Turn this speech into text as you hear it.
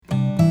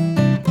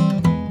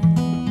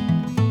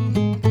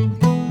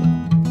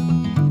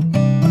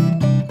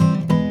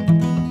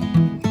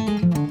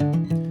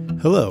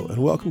Hello,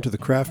 and welcome to the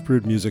Craft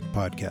Brewed Music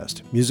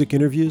Podcast, music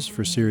interviews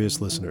for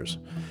serious listeners.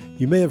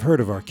 You may have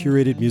heard of our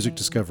curated music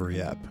discovery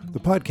app.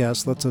 The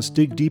podcast lets us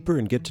dig deeper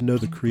and get to know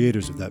the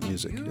creators of that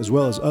music, as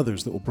well as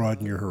others that will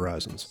broaden your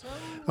horizons.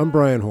 I'm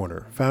Brian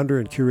Horner, founder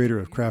and curator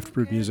of Craft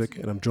Brewed Music,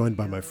 and I'm joined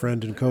by my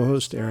friend and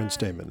co-host Aaron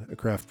Stamen, a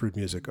Craft Brewed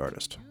Music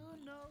artist.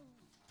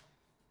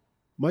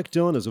 Mike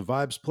Dillon is a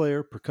vibes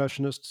player,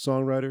 percussionist,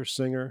 songwriter,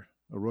 singer,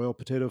 a Royal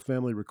Potato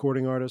Family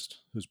recording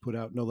artist who's put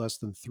out no less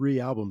than 3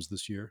 albums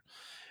this year,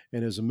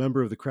 and is a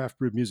member of the Craft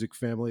Brewed Music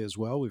family as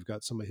well. We've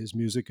got some of his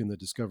music in the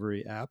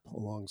Discovery app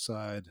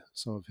alongside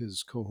some of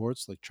his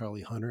cohorts like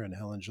Charlie Hunter and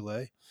Helen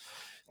Gillet.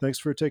 Thanks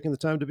for taking the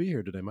time to be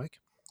here today, Mike.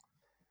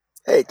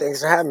 Hey, thanks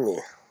for having me.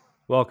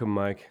 Welcome,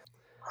 Mike.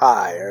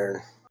 Hi,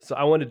 Aaron. So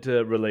I wanted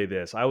to relay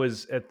this. I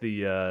was at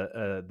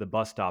the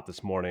bus stop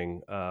this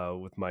morning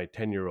with my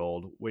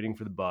 10-year-old waiting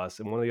for the bus,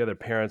 and one of the other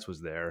parents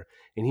was there,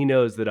 and he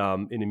knows that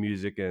I'm into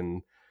music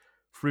and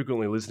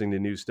frequently listening to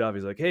new stuff.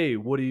 He's like, "Hey,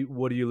 what are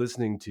you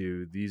listening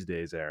to these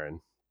days,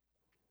 Aaron?"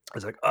 I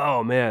was like,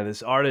 "Oh man,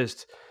 this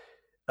artist.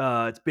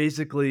 It's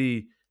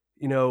basically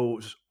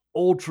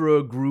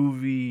ultra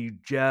groovy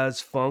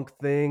jazz funk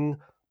thing,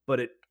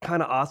 but it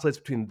kind of oscillates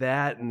between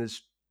that and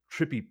this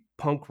trippy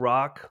punk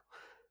rock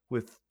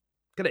with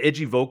kind of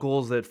edgy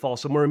vocals that fall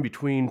somewhere in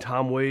between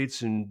Tom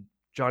Waits and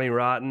Johnny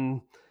Rotten.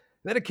 And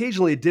then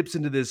occasionally it dips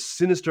into this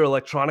sinister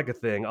electronica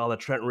thing, a la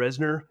Trent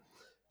Reznor.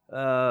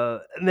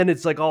 And then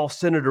it's like all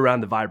centered around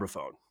the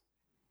vibraphone."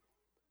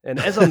 And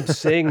as I'm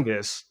saying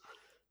this,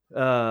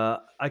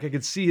 I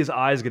could see his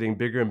eyes getting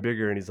bigger and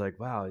bigger, and he's like,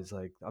 "Wow," he's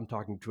like, "I'm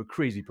talking to a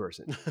crazy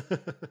person."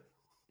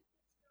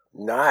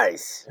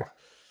 Nice.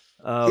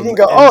 He didn't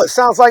go, "Oh, it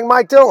sounds like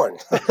Mike Dillon."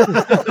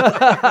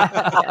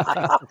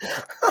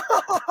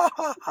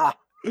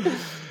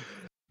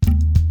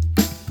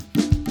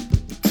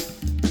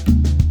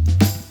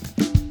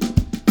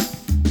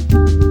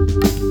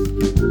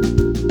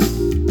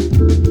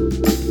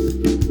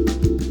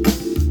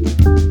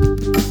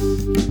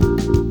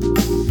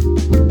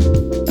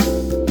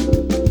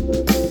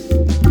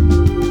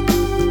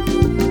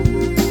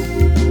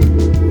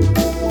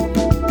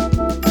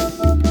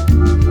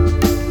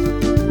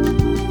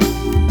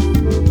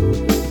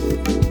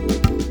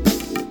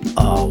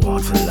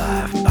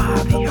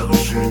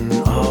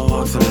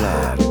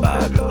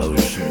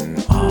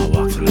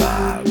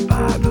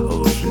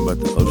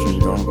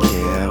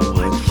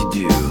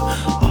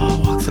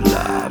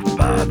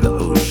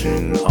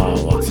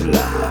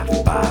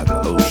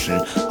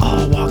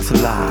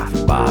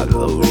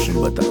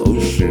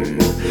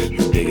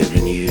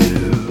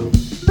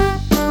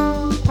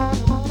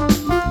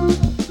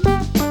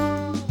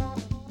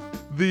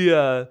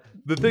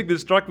 The thing that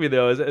struck me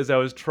though, as I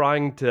was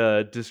trying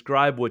to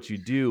describe what you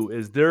do,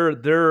 is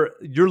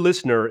your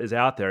listener is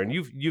out there, and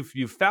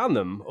you've found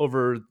them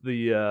over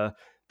the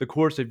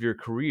course of your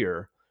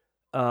career,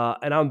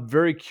 and I'm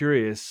very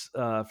curious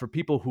for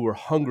people who are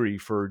hungry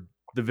for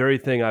the very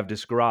thing I've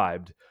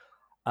described.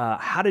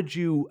 How did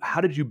you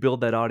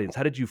build that audience?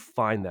 How did you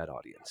find that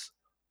audience?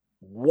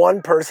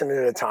 One person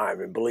at a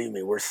time, and believe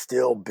me, we're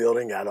still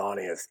building that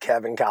audience.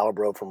 Kevin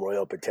Calabro from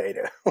Royal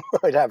Potato.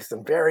 I'd have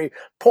some very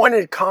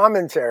pointed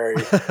commentary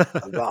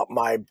about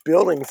my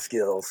building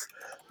skills.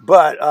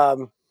 But,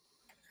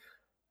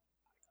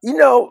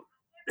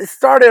 it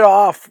started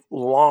off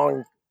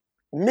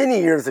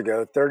many years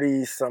ago,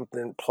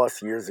 30-something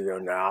plus years ago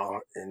now,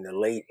 in the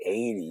late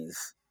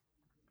 80s.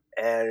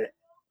 And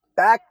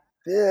back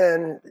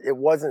then, it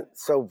wasn't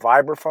so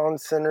vibraphone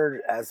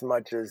centered as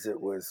much as it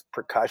was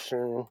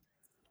percussion.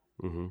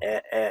 Mm-hmm.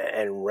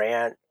 And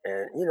rant,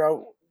 and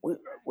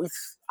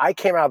I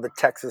came out of the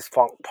Texas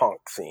funk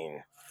punk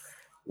scene,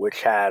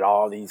 which had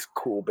all these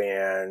cool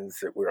bands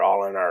that we were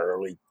all in our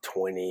early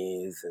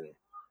 20s, and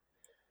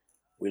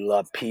we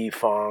loved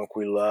P-Funk,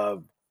 we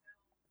loved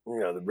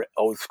the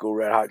old school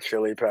Red Hot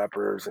Chili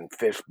Peppers and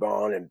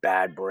Fishbone and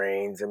Bad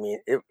Brains. I mean,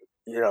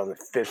 the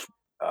Fish,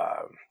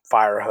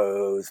 Fire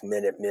Hose,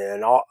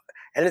 Minutemen, all,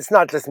 and it's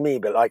not just me,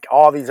 but like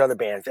all these other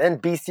bands and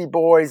Beastie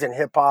Boys and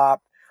hip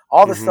hop.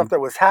 All the stuff that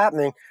was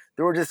happening,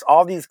 there were just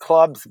all these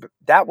clubs.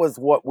 That was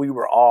what we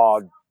were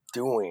all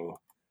doing.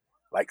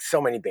 Like so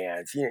many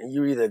bands,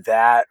 you either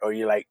that or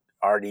you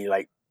already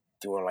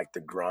doing like the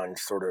grunge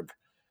sort of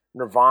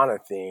Nirvana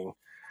thing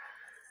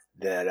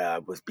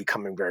that was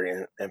becoming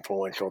very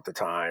influential at the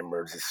time,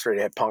 or just straight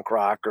ahead punk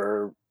rock,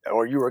 or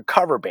you were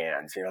cover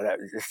bands.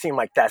 It seemed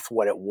like that's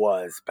what it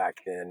was back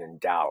then in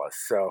Dallas.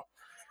 So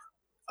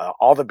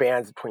all the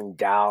bands between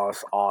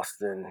Dallas,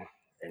 Austin,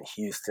 and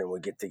Houston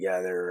would get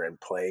together and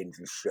play and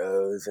do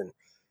shows, and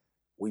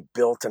we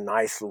built a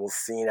nice little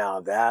scene out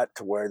of that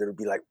to where there would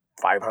be like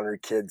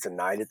 500 kids a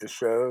night at the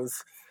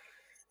shows.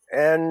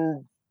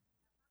 And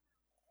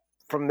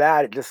from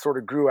that, it just sort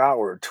of grew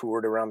outward.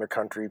 Toured around the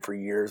country for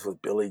years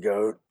with Billy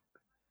Goat,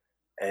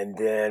 and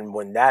then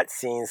when that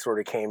scene sort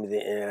of came to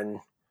the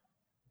end,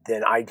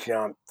 then I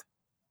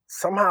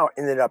somehow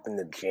ended up in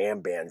the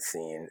jam band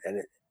scene,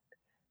 and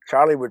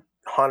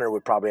Hunter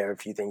would probably have a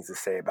few things to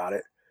say about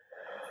it.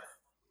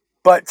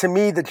 But to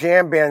me, the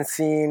jam band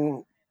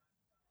scene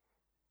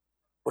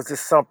was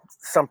this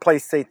some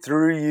place they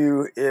threw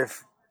you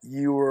if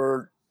you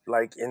were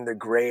like in the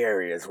gray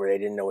areas where they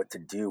didn't know what to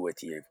do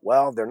with you?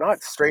 Well, they're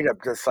not straight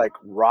up just like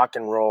rock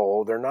and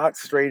roll. They're not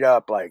straight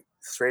up like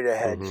straight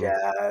ahead Mm-hmm.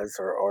 jazz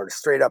or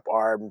straight up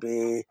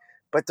R&B,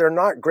 but they're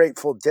not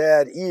Grateful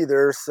Dead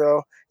either.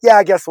 So yeah,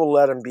 I guess we'll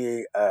let them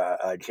be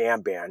a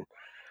jam band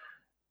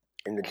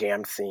in the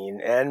jam scene.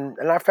 And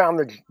I found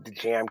the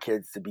jam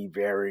kids to be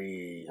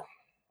very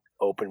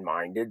open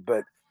minded,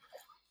 but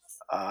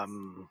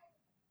um,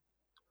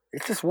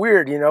 it's just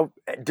weird,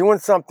 doing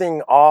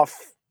something off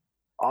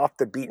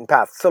the beaten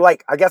path. So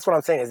like I guess what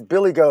I'm saying is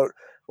Billy Goat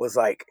was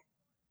like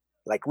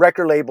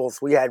record labels,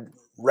 we had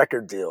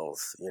record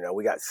deals,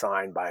 we got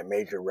signed by a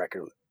major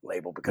record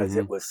label because Mm-hmm.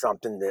 it was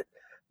something that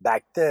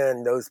back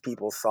then those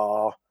people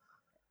saw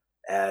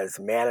as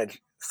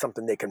manage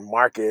something they can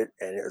market,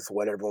 and it was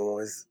what everyone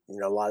was,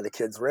 a lot of the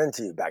kids were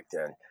into back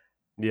then.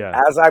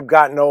 Yeah. As I've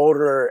gotten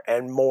older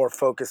and more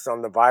focused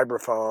on the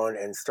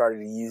vibraphone and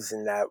started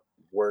using that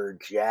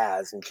word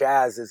jazz, and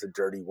jazz is a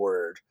dirty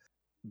word,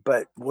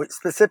 but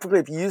specifically,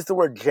 if you use the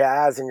word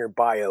jazz in your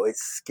bio, it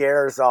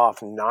scares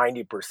off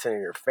 90% of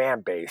your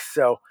fan base.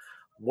 So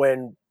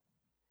when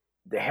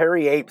the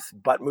Hairy Apes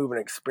butt moving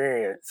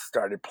experience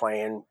started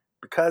playing,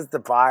 because the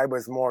vibe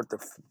was more at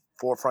the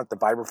forefront, the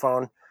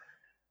vibraphone,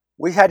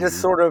 we had to Mm-hmm.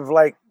 sort of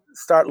like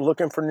start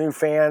looking for new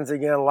fans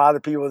again. A lot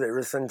of the people that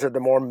listened to the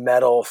more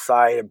metal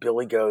side of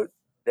Billy Goat,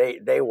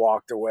 they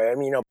walked away. I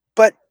mean,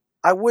 but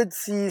I would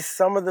see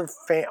some of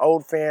the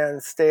old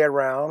fans stay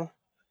around,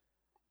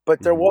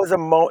 but there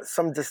Mm-hmm. was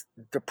some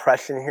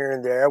depression here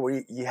and there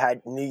where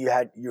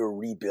you were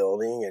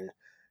rebuilding and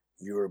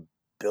you were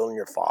building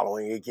your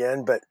following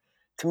again. But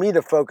to me,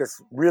 the focus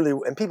really,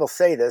 and people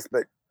say this,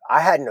 but I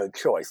had no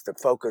choice. The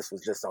focus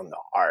was just on the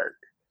art,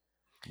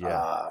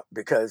 Yeah.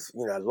 because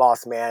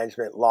lost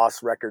management,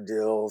 lost record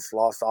deals,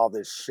 lost all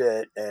this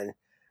shit, and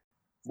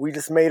we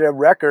just made a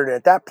record. And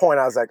at that point,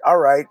 I was like, all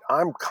right,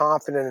 I'm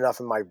confident enough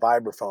in my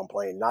vibraphone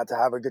playing not to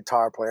have a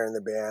guitar player in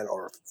the band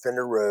or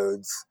Fender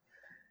Rhodes,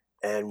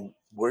 and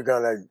we're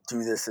gonna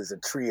do this as a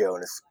trio,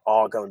 and it's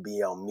all gonna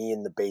be on me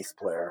and the bass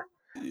player.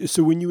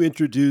 So when you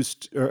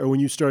introduced, or when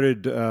you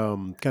started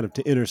kind of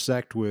to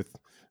intersect with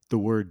the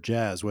word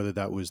jazz, whether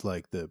that was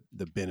like the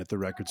bin at the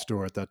record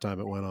store at that time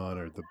it went on,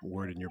 or the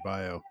word in your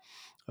bio,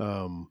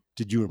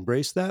 did you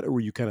embrace that, or were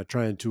you kind of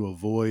trying to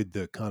avoid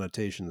the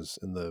connotations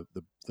and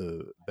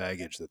the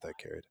baggage that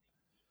carried?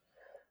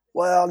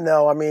 Well,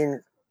 no, I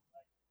mean,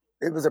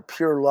 it was a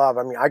pure love.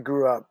 I mean, I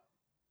grew up,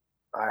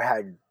 I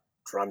had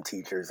drum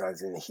teachers. I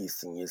was in the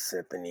Houston Youth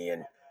Symphony,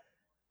 and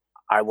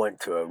I went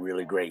to a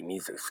really great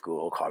music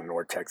school called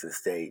North Texas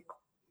State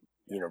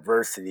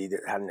University that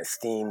had an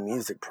esteemed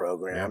music Yeah.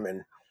 program,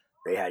 and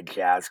they had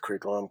jazz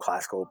curriculum,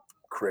 classical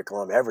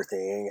curriculum,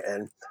 everything.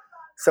 And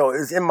so it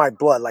was in my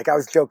blood. Like I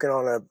was joking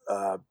on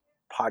a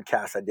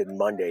podcast I did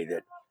Monday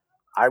that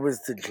I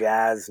was the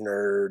jazz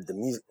nerd,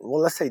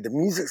 let's say the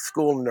music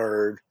school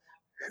nerd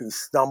who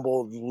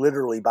stumbled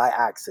literally by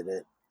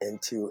accident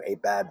into a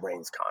Bad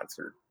Brains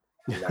concert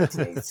in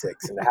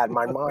 1986, and I had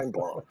my mind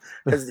blown.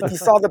 Because if you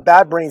saw the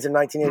Bad Brains in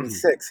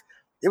 1986,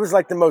 it was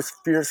like the most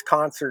fierce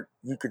concert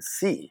you could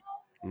see,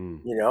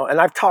 Mm.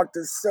 And I've talked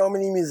to so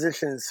many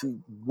musicians who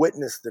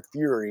witnessed the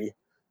fury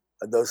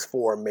of those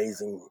four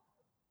amazing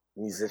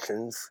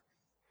musicians,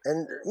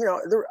 and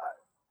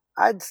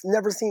I'd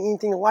never seen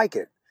anything like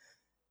it.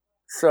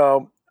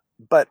 So,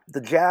 but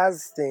the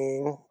jazz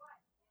thing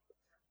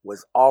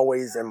was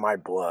always in my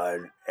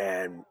blood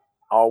and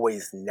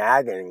always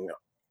nagging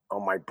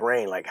on my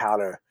brain, like how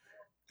to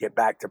get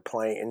back to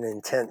playing an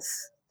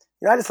intense.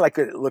 I just like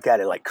to look at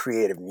it like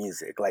creative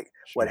music, like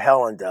what Sure.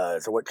 Helen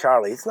does or what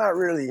Charlie. It's not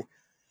really.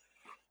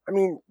 I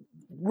mean,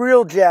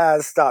 real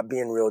jazz stopped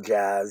being real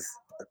jazz.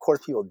 Of course,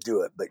 people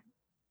do it, but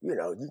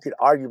you could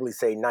arguably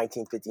say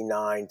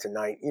 1959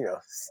 to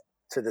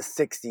to the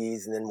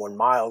 60s, and then when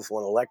Miles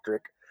went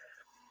electric,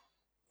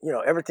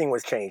 everything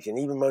was changing.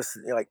 Even most,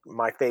 like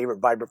my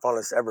favorite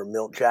vibraphonist ever,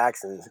 Milt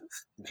Jackson,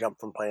 jumped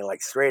from playing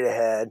like straight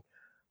ahead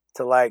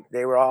to like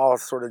they were all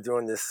sort of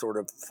doing this sort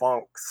of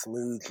funk,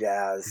 smooth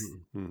jazz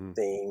Mm-hmm.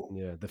 thing.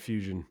 Yeah, the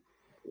fusion.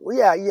 Well,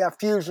 yeah,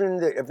 fusion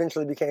that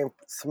eventually became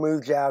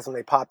smooth jazz when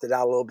they popped it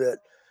out a little bit.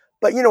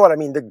 But you know what I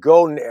mean? The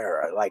golden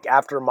era, like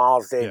after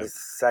Miles Yeah.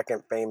 Davis'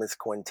 second famous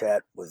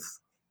quintet was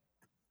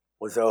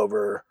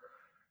over,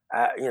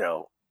 you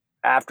know,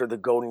 after the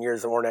golden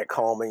years of Ornette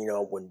Coleman,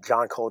 when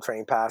John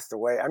Coltrane passed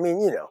away. I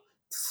mean,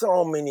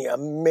 so many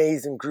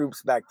amazing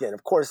groups back then.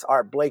 Of course,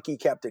 Art Blakey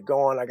kept it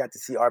going. I got to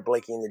see Art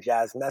Blakey and the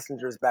Jazz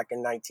Messengers back in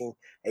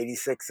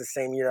 1986, the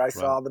same year I Wow.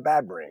 saw the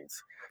Bad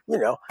Brains.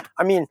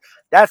 I mean,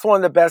 that's one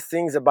of the best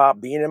things about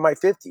being in my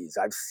 50s.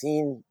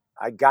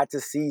 I got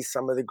to see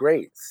some of the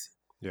greats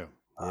Yeah.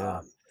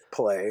 Yeah.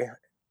 play,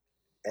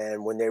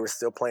 and when they were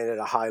still playing at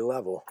a high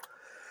level.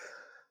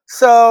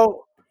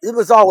 So it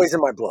was always in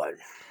my blood.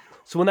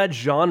 So when that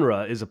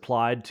genre is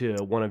applied to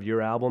one of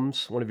your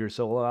albums, one of your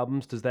solo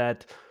albums, does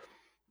that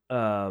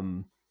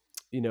um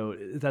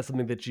is that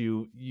something that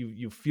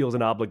you feel is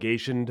an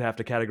obligation to have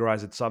to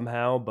categorize it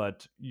somehow,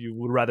 but you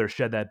would rather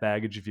shed that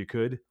baggage if you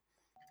could?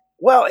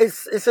 Well,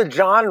 it's a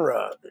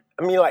genre.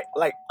 I mean,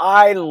 like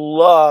I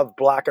love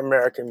Black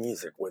American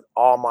music with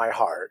all my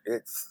heart.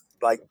 It's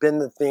like been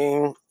the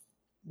thing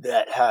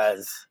that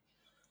has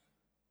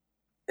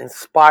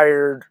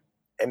inspired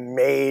and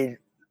made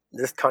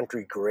this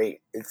country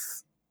great.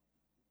 It's,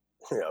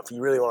 if you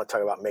really want to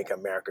talk about make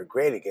America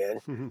great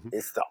again,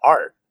 it's the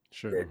art.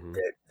 Sure.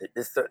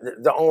 It's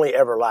the only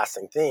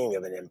everlasting thing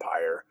of an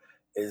empire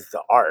is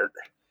the art.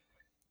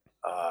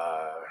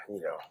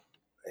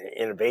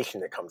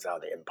 Innovation that comes out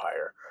of the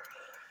empire.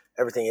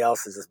 Everything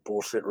else is just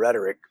bullshit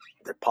rhetoric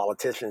that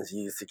politicians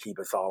use to keep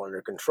us all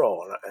under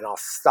control. And I'll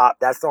stop.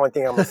 That's the only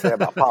thing I'm going to say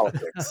about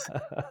politics.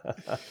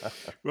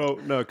 Well,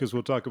 no, because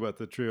we'll talk about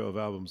the trio of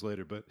albums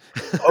later. But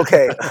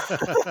okay.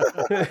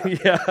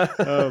 Yeah.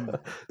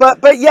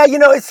 But yeah,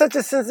 it's such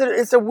a sensitive.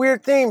 It's a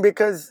weird thing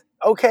because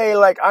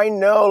like I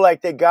know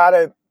like they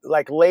gotta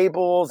like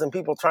labels and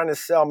people trying to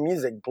sell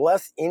music.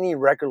 Bless any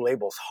record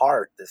label's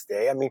heart this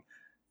day. I mean,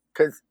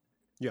 because.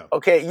 Yeah.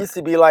 Okay, it used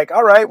to be like,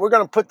 all right, we're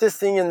going to put this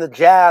thing in the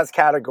jazz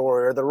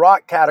category or the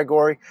rock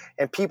category,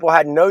 and people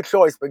had no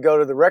choice but go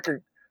to the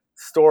record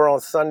store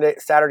on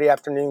Saturday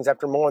afternoons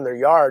after mowing their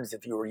yards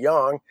if you were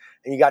young,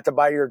 and you got to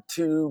buy your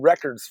 2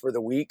 records for the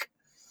week,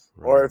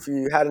 right. Or if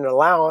you had an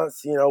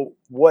allowance,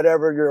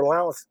 whatever your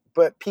allowance,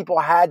 but people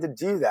had to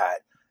do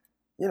that.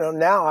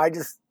 Now I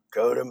just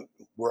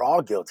we're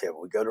all guilty of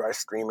it. We go to our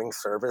streaming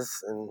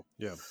service and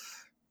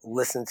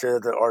listen to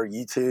our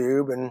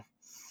YouTube and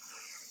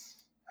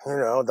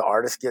the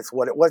artist gets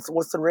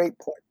what's the rate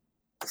point.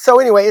 So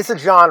anyway, it's a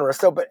genre.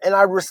 So, and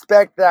I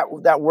respect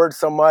that word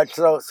so much.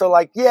 So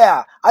like,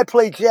 yeah, I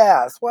play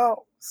jazz.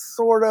 Well,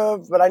 sort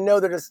of, but I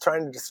know they're just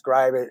trying to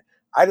describe it.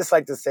 I just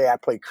like to say I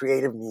play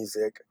creative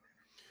music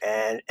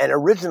and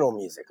original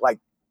music. Like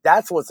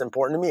that's what's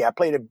important to me. I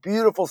played a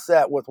beautiful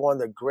set with one of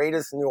the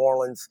greatest New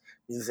Orleans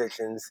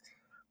musicians,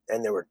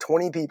 and there were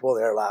 20 people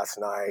there last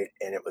night,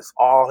 and it was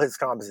all his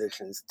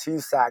compositions: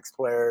 2 sax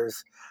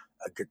players,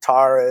 a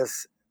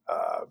guitarist,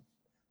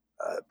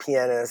 a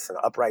pianist, an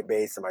upright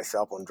bass, and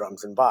myself on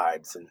drums and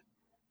vibes. And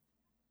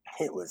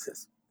it was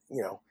just,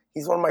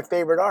 he's one of my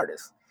favorite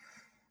artists.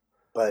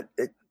 But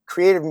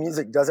creative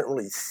music doesn't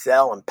really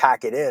sell and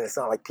pack it in. It's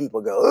not like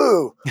people go,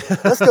 ooh,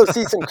 let's go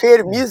see some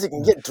creative music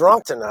and get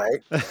drunk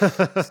tonight.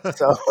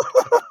 So,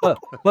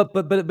 but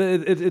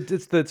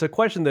it's a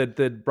question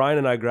that Brian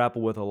and I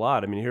grapple with a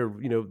lot. I mean, here,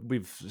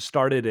 we've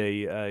started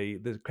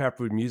the Craft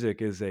Brewed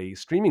Music is a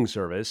streaming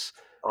service.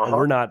 And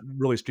we're not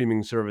really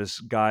streaming service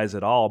guys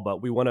at all,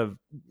 but we want to,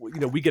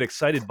 we get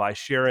excited by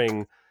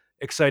sharing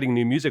exciting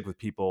new music with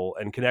people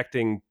and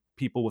connecting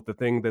people with the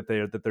thing that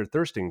they're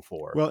thirsting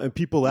for. Well, and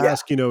people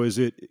ask,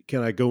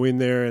 can I go in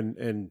there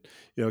and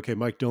okay,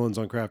 Mike Dillon's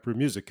on Craft Brew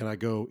Music. Can I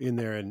go in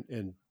there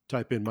and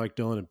type in Mike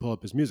Dillon and pull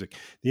up his music?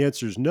 The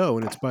answer is no,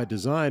 and it's by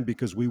design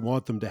because we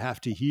want them to have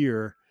to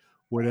hear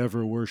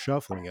whatever we're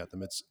shuffling at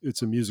them.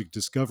 It's a music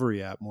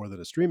discovery app more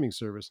than a streaming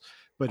service,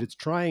 but it's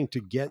trying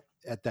to get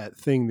at that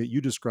thing that you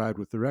described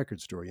with the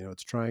record store.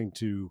 It's trying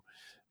to,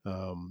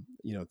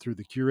 through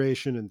the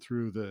curation and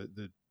through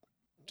the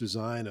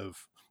design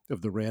of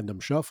the random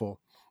shuffle,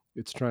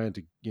 it's trying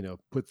to,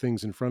 put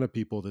things in front of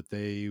people that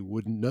they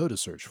wouldn't know to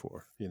search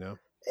for,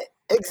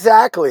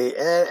 Exactly.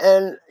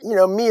 And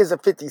me as a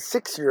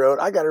 56-year-old,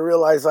 I got to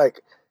realize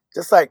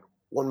just like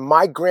when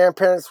my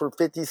grandparents were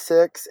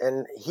 56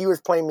 and he was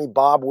playing me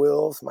Bob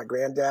Wills, my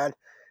granddad,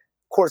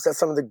 of course, that's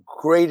some of the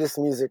greatest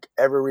music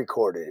ever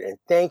recorded. And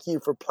thank you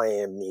for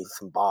playing me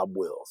some Bob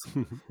Wills.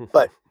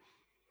 But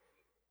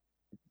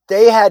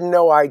they had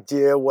no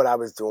idea what I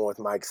was doing with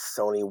my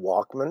Sony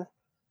Walkman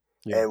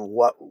and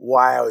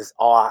why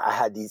I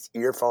had these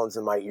earphones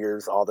in my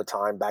ears all the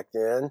time back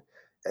then.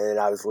 And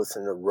I was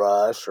listening to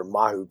Rush or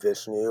Mahu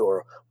Vishnu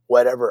or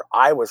whatever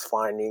I was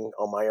finding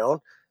on my own.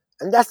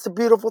 And that's the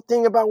beautiful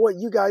thing about what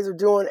you guys are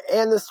doing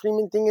and the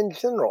streaming thing in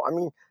general. I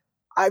mean,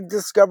 I've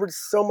discovered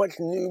so much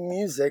new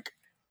music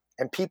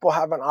and people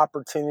have an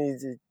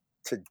opportunity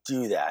to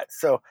do that.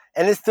 So,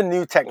 and it's the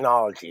new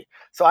technology.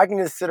 So I can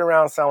just sit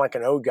around and sound like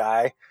an old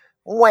guy,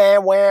 wah,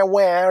 wah,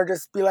 wah, or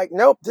just be like,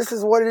 nope, this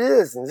is what it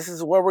is. And this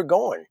is where we're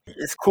going.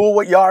 It's cool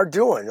what y'all are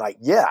doing. Like,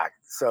 yeah.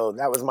 So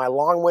that was my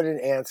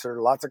long-winded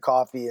answer. Lots of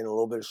coffee and a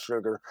little bit of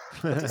sugar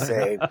to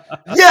say,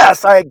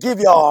 yes, I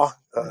give y'all,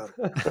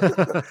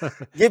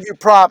 give you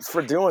props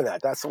for doing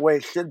that. That's the way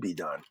it should be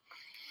done.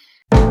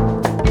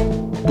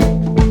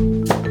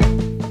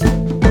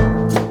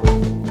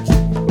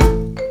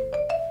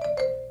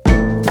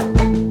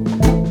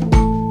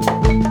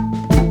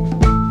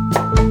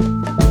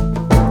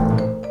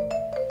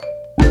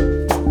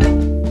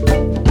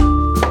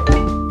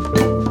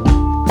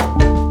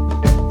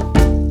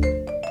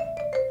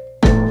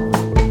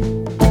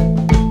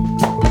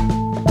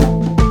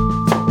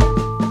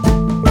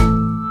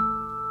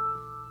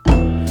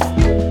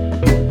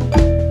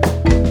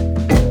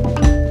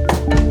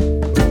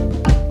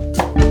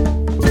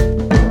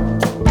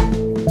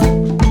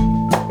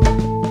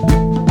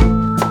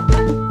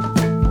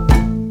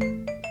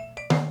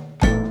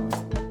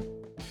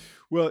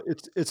 Well,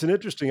 it's an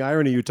interesting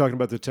irony. You're talking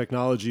about the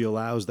technology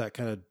allows that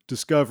kind of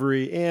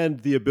discovery and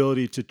the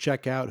ability to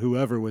check out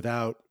whoever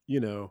without,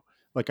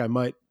 like I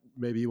might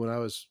maybe when I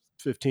was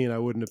 15, I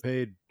wouldn't have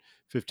paid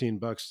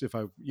 $15 if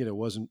I,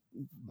 wasn't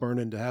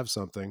burning to have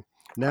something.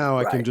 Now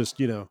I can Right. just,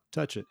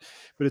 touch it.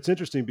 But it's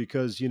interesting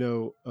because,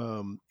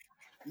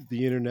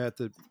 the internet,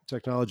 the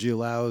technology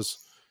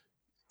allows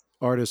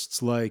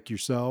artists like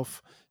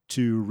yourself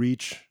to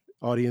reach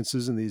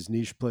audiences in these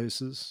niche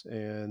places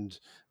and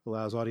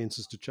allows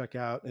audiences to check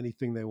out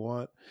anything they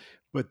want.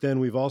 But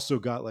then we've also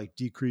got like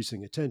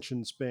decreasing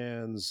attention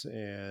spans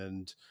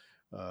and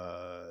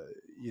uh,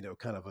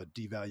 kind of a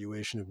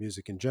devaluation of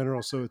music in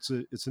general. So it's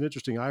an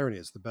interesting irony.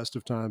 It's the best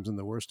of times and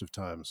the worst of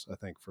times, I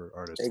think, for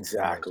artists in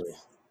some ways. Exactly.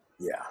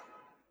 Yeah.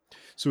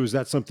 So is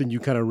that something you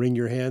kind of wring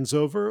your hands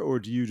over, or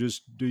do you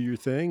just do your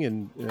thing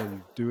and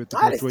do it the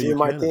I best just way do you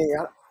my can? And thing.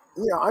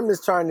 I'm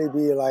just trying to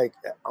be like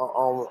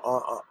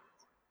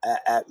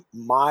at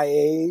my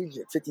age,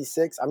 at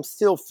 56, I'm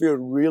still feel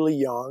really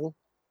young,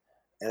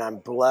 and I'm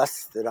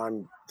blessed that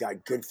I'm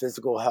got good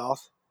physical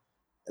health,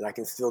 and I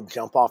can still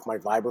jump off my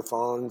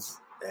vibraphones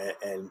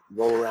and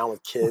roll around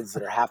with kids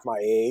that are half my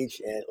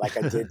age, and like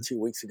I did 2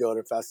 weeks ago at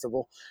a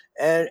festival,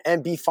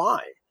 and be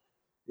fine.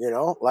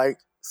 Like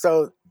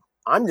so.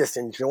 I'm just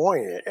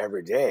enjoying it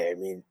every day. I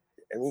mean,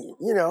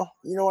 you know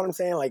what I'm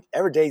saying? Like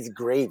every day's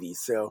gravy.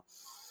 So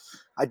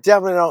I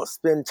definitely don't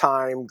spend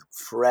time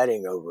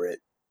fretting over it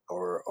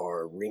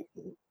or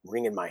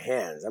wringing my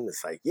hands. I'm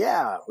just like,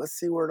 yeah, let's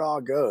see where it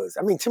all goes.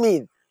 I mean, to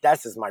me,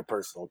 that's just my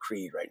personal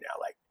creed right now.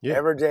 Like yeah.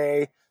 every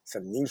day,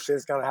 some new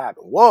shit's gonna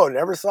happen. Whoa,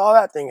 never saw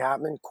that thing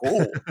happen.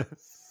 Cool.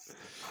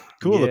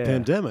 Cool. A Yeah.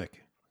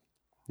 pandemic.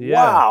 Yeah.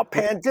 Wow,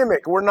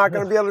 pandemic. We're not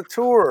gonna be able to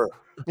tour.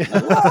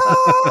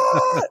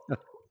 What?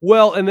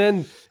 Well, and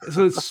then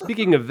so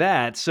speaking of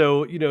that,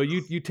 so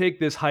you take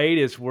this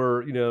hiatus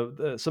where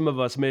some of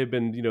us may have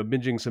been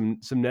binging some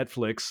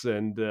Netflix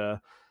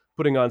and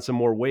putting on some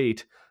more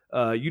weight.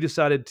 You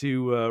decided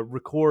to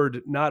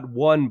record not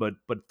one but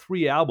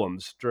three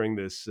albums during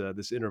this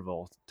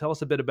interval. Tell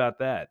us a bit about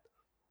that.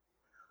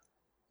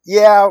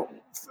 Yeah,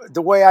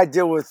 the way I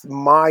deal with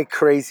my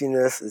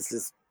craziness is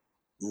just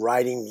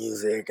writing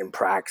music and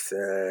practicing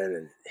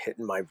and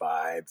hitting my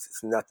vibes.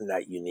 It's nothing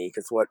that unique.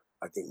 It's what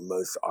I think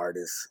most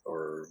artists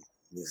or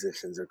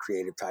musicians or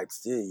creative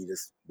types do. You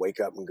just wake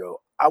up and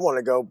go, I want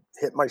to go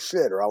hit my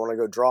shit, or I want to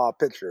go draw a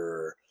picture,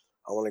 or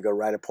I want to go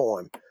write a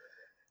poem.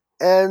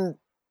 And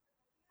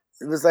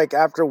it was like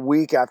after a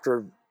week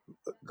after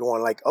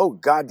going like, oh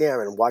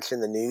goddamn, and watching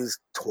the news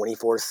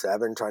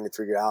 24/7, trying to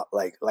figure out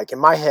like in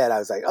my head, I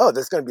was like, oh,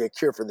 there's gonna be a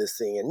cure for this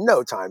thing in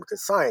no time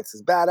because science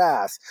is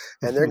badass.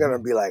 And they're gonna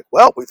be like,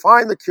 well, we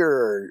find the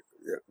cure.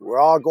 We're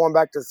all going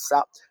back to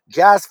South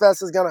Jazz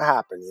Fest is gonna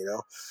happen.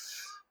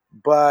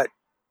 But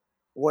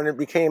when it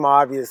became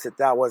obvious that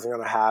that wasn't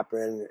gonna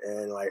happen,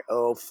 and like,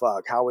 oh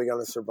fuck, how are we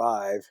gonna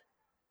survive?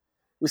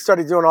 We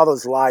started doing all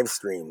those live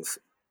streams.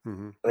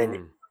 Hmm.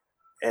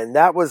 And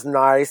that was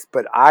nice.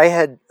 But I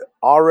had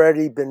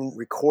already been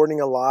recording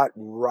a lot.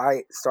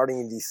 Right, starting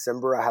in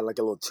December, I had like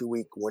a little 2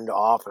 week window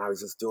off, and I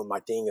was just doing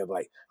my thing of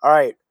like, all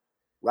right,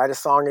 write a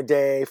song a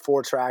day,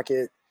 4-track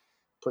it,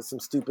 put some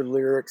stupid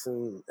lyrics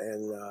and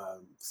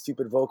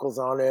stupid vocals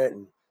on it,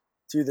 and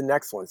do the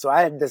next one. So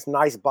I had this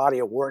nice body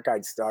of work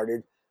I'd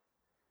started,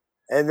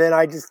 and then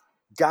I just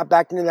got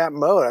back into that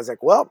mode. I was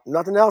like, well,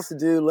 nothing else to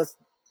do. Let's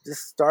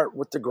just start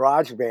with the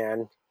garage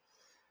band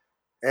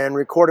and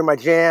recording my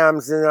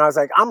jams. And I was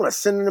like, I'm going to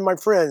send them to my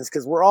friends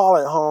because we're all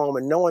at home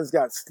and no one's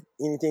got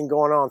anything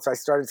going on. So I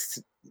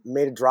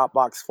made a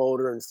Dropbox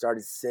folder and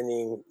started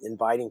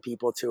inviting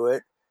people to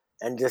it,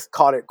 and just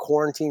called it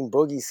Quarantine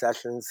Boogie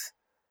Sessions.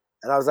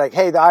 And I was like,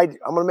 hey, I'm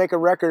going to make a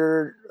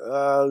record.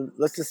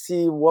 Let's just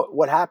see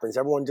what happens.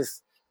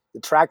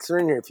 The tracks are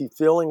in here. If you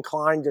feel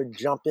inclined to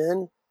jump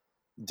in,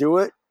 do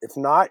it. If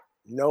not,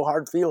 no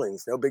hard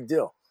feelings, no big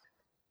deal.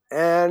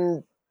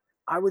 And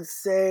I would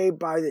say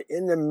by the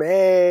end of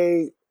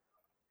May,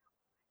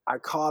 I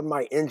called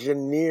my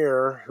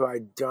engineer who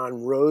I'd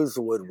done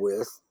Rosewood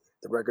with,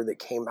 the record that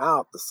came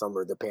out the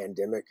summer of the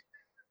pandemic.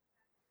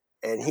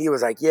 And he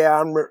was like, yeah,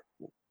 I'm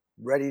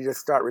ready to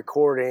start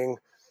recording.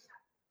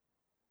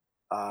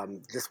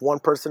 Just one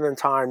person at a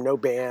time, no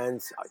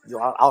bands.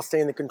 I'll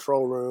stay in the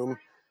control room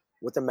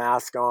with a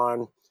mask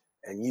on,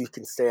 and you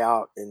can stay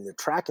out in the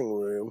tracking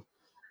room.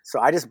 So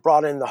I just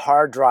brought in the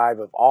hard drive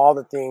of all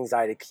the things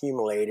I'd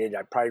accumulated.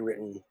 I'd probably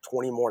written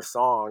 20 more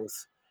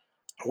songs.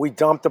 We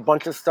dumped a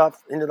bunch of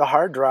stuff into the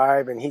hard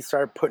drive, and he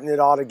started putting it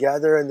all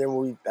together. And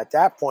then at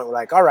that point, we're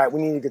like, all right, we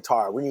need a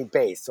guitar, we need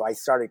bass. So I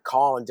started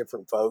calling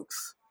different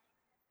folks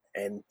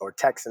or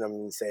texting them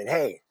and saying,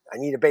 hey, I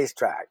need a bass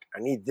track, I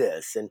need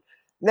this. And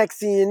next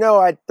thing you know,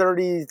 I had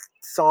 30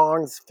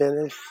 songs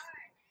finished,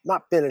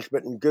 not finished,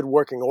 but in good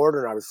working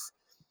order. And I was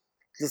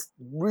just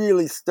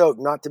really stoked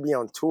not to be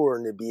on tour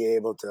and to be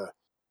able to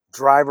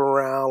drive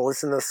around,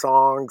 listen to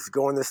songs,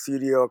 go in the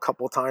studio a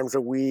couple times a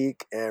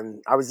week.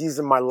 And I was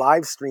using my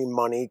live stream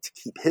money to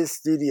keep his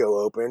studio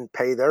open,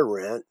 pay their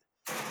rent.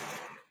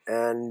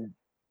 And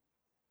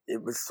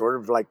it was sort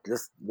of like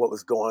just what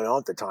was going on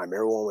at the time.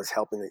 Everyone was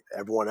helping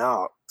everyone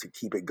out to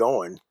keep it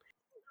going.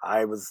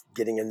 I was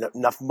getting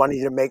enough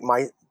money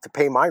to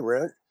pay my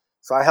rent,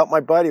 so I helped my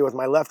buddy with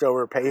my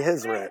leftover pay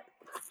his rent.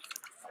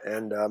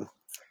 And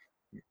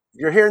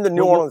you're hearing the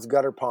New Orleans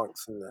gutter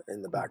punks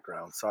in the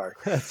background. Sorry.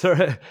 That's all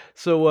right.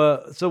 So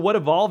what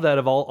evolved out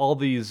of all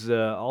these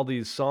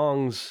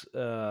songs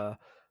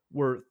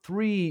were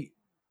three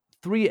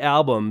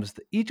albums,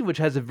 each of which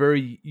has a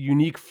very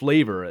unique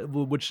flavor.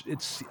 Which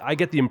I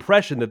get the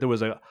impression that there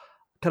was a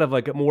kind of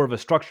like more of a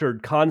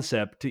structured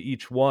concept to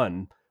each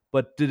one.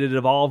 But did it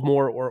evolve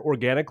more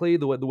organically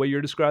the way you're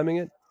describing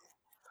it?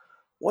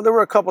 Well, there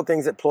were a couple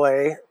things at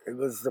play. It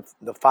was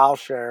the file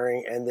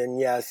sharing, and then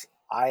yes,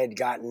 I had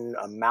gotten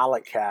a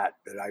mallet cat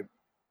that I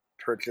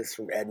purchased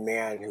from Ed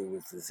Mann, who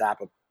was the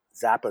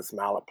Zappa's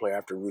mallet player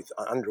after Ruth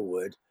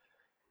Underwood,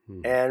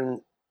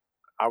 and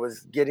I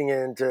was getting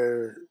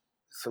into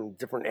some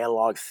different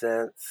analog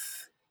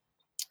synths,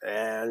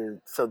 and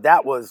so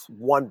that was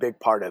one big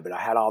part of it. I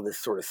had all this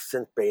sort of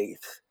synth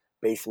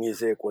bass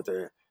music with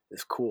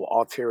this cool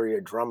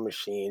ulterior drum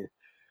machine.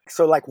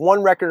 So like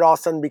one record all of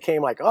a sudden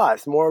became like, oh,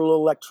 it's more a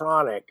little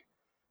electronic.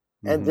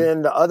 And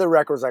then the other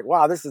record was like,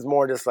 wow, this is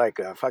more just like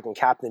a fucking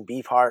Captain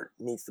Beefheart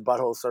meets the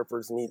Butthole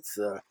Surfers meets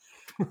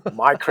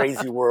My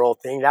Crazy World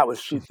thing. That was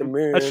Shoot the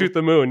Moon. That's Shoot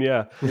the Moon,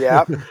 yeah.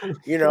 Yeah.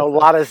 You know, a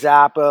lot of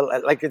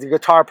Zappa. Like the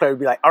guitar player would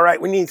be like, all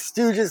right, we need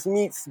Stooges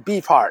meets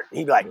Beefheart.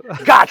 He'd be like,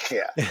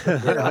 gotcha.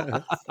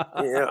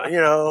 You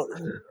know,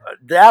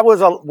 that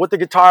was with the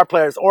guitar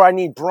players. Or I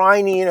need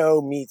Brian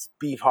Eno meets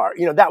Beefheart.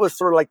 You know, that was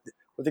sort of like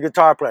with the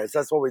guitar players.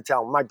 That's what we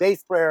tell them. My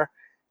bass player,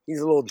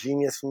 he's a little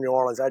genius from New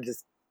Orleans.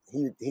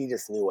 He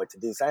just knew what to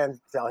do. So I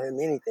didn't tell him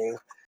anything.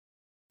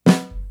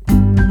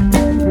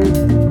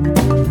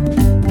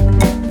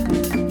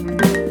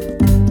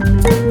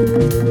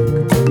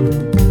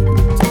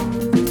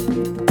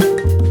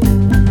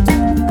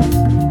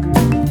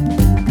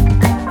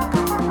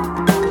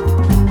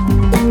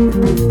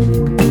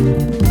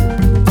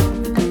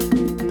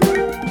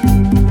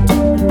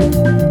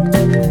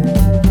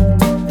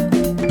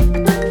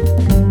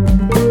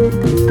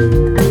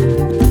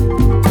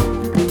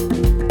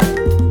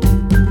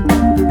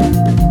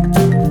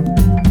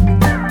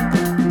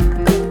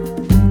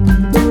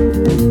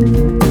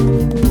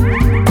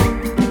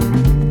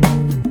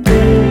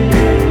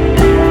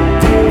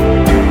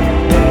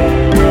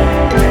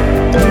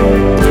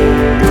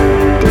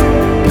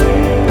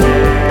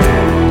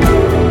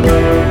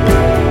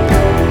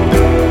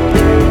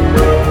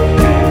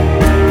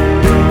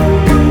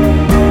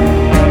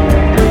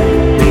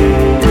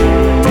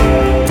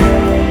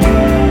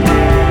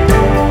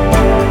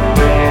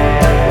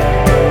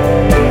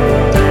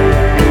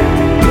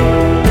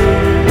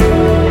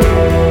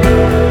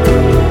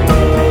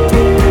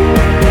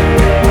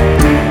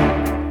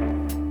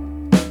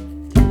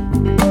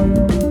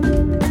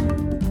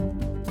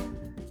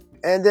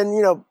 And then,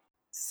 you know,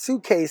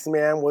 Suitcase,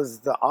 man, was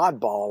the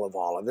oddball of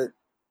all of it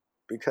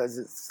because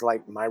it's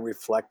like my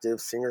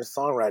reflective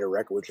singer-songwriter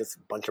record with just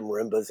a bunch of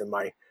marimbas and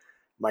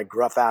my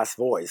gruff-ass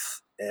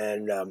voice.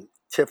 And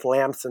Tiff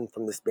Lamson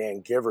from this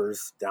band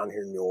Givers down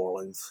here in New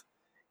Orleans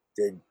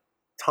did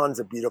tons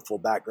of beautiful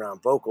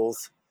background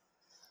vocals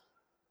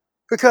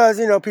because,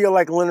 you know, people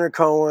like Leonard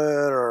Cohen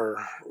or,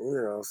 you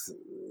know,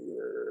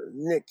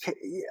 Nick Cave.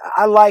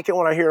 I like it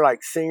when I hear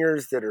like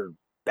singers that are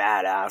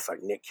badass,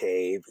 like Nick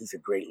Cave. He's a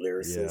great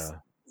lyricist.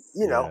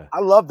 You know,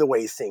 I love the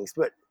way he sings,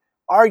 but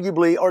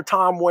arguably, or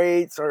Tom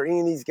Waits or any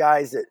of these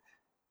guys that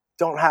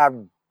don't have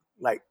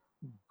like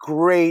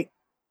great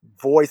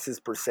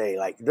voices per se.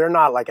 Like they're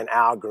not like an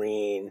Al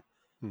Green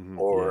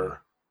or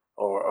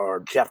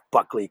Jeff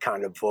Buckley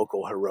kind of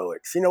vocal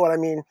heroics. You know what I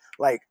mean?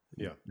 Like,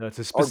 that's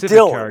a specific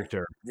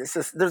character.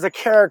 There's a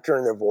character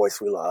in their voice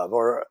we love.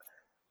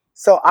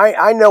 So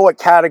I know what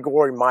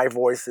category my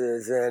voice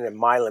is in and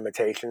my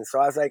limitations. So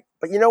I was like,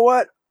 but you know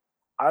what?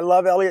 I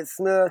love Elliott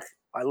Smith.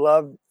 I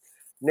love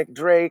Nick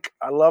Drake.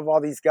 I love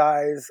all these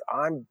guys.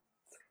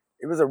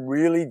 It was a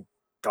really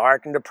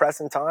dark and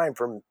depressing time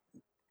for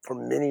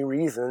many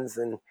reasons.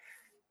 And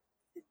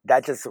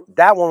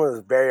that one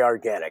was very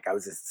organic. I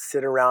was just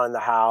sitting around in the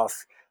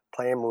house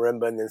playing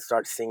marimba and then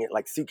start singing.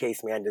 Like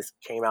Suitcase Man just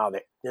came out of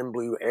the thin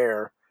blue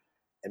air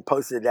and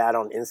posted that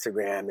on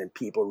Instagram and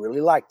people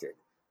really liked it.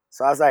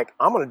 So I was like,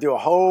 I'm going to do a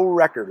whole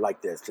record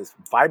like this, just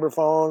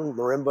vibraphone,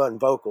 marimba, and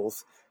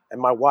vocals.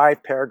 And my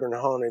wife, Peregrine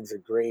Honig's a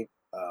great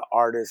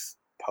artist,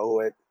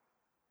 poet,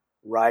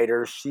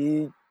 writer.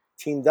 She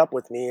teamed up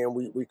with me and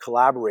we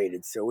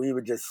collaborated. So we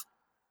would just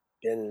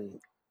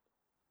spend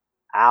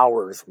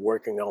hours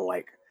working on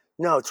like,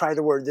 no, try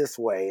the word this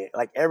way,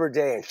 like every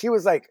day. And she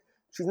was like,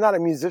 she's not a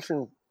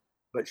musician,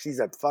 but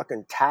she's a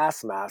fucking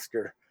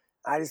taskmaster.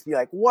 I just be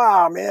like,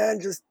 wow,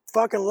 man, just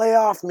fucking lay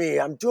off me.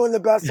 I'm doing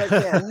the best I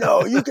can.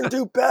 No, you can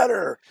do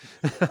better.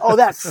 Oh,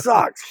 that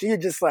sucks. She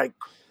just like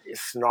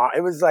snort.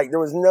 It was like, there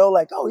was no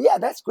like, oh yeah,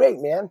 that's great,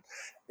 man.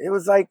 It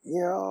was like, you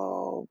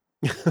know,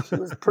 she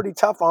was pretty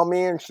tough on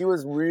me and she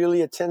was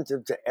really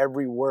attentive to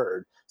every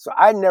word. So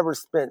I never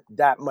spent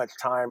that much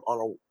time on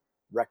a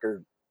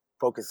record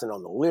focusing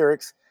on the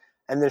lyrics.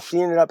 And then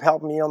she ended up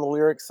helping me on the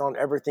lyrics on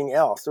everything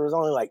else. There was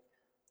only like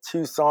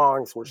 2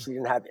 songs where she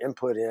didn't have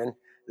input in.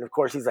 And of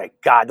course, she's like,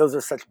 God, those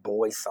are such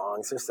boy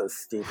songs. They're so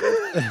stupid.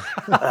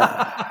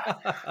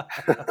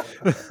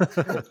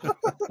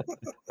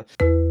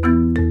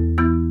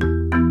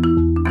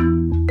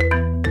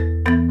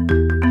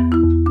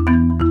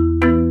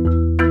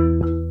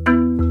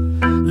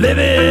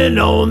 Living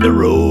on the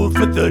road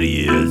for 30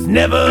 years,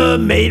 never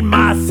made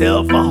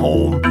myself a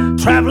home.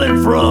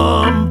 Traveling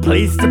from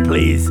place to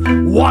place,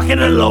 walking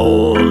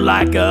alone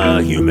like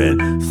a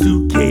human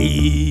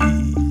suitcase.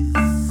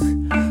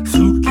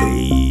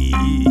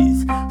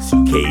 Suitcase,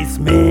 suitcase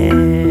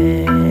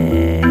man.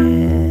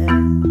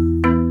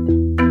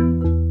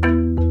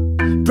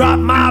 Drop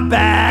my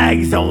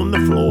bags on the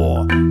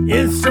floor,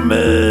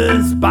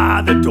 instruments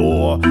by the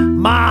door.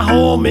 My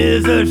home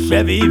is a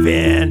Chevy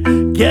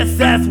van. Guess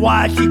that's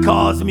why she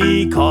calls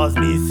me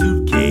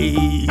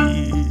suitcase.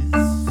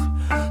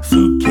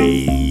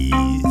 Suitcase,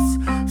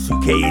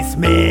 suitcase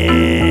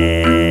man.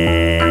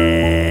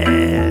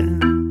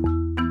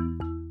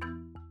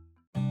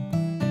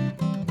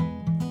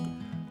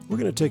 We're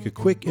going to take a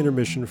quick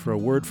intermission for a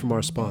word from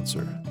our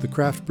sponsor, the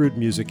Craft Brewed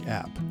Music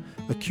app,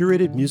 a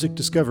curated music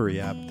discovery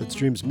app that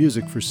streams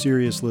music for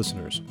serious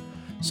listeners.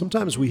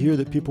 Sometimes we hear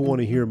that people want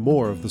to hear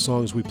more of the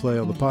songs we play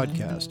on the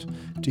podcast.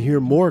 To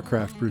hear more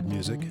Craft Brewed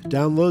music,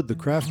 download the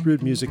Craft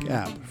Brewed Music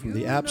app from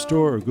the App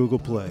Store or Google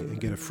Play and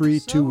get a free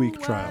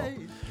 2-week trial.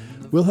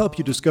 We'll help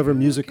you discover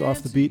music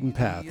off the beaten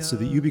path so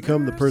that you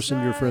become the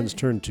person your friends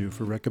turn to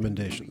for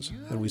recommendations,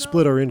 and we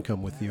split our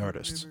income with the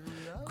artists.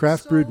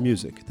 Craft Brewed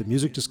Music, the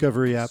music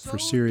discovery app for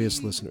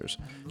serious listeners.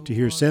 To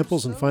hear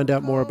samples and find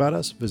out more about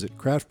us, visit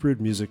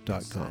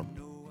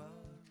craftbrewedmusic.com.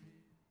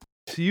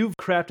 So you've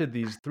crafted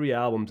these 3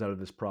 albums out of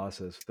this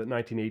process, that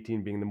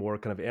 1918 being the more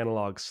kind of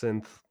analog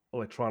synth,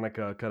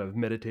 electronica kind of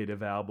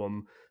meditative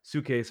album,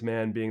 Suitcase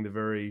Man being the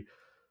very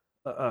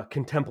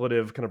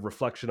contemplative kind of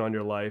reflection on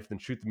your life, then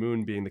Shoot the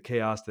Moon being the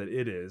chaos that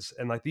it is.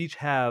 And like they each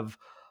have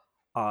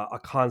a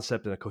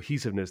concept and a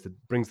cohesiveness that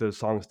brings those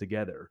songs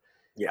together.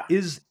 Yeah.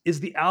 Is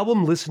the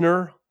album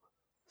listener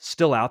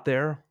still out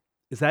there?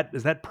 Is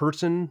that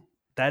person,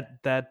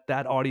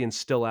 that audience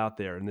still out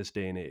there in this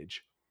day and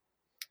age?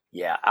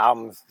 Yeah,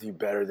 albums do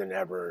better than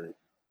ever.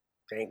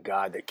 Thank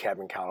God that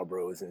Kevin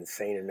Calabro is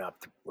insane enough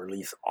to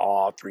release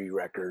all 3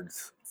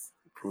 records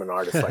from an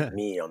artist like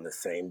me on the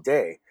same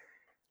day.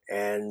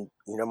 And,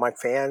 my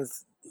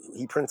fans,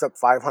 he prints up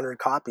 500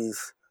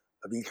 copies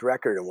of each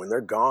record. And when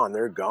they're gone,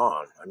 they're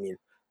gone. I mean,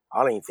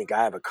 I don't even think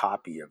I have a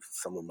copy of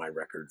some of my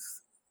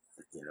records.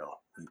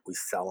 We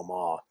sell them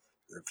all.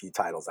 There's a few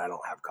titles I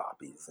don't have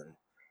copies.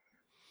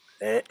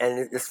 And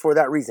it's for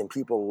that reason.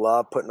 People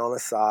love putting on the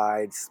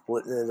side,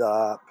 splitting it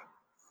up.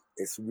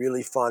 It's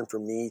really fun for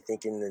me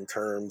thinking in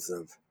terms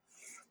of,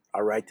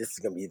 all right, this is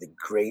going to be the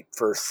great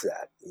first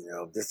set.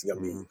 This is going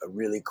to be a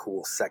really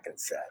cool second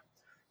set.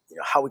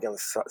 How are we going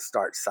to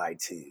start side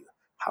 2?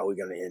 How are we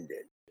going to end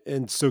it?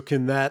 And so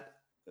can that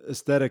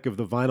aesthetic of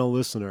the vinyl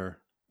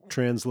listener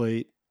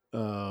translate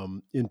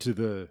into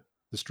the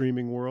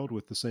streaming world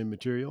with the same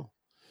material?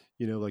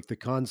 Like the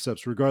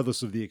concepts,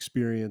 regardless of the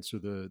experience or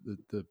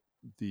the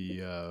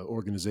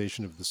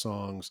organization of the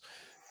songs,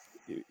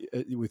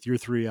 with your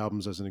 3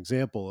 albums as an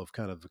example of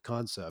kind of the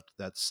concept,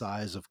 that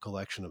size of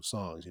collection of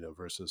songs,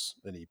 versus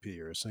an EP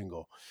or a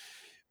single.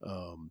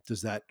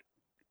 Does that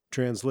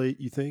translate,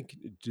 you think?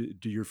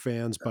 Do your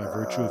fans, by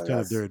virtue of kind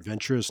of their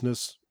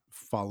adventurousness,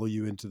 follow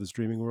you into the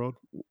streaming world?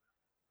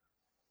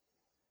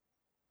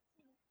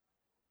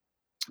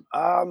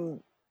 I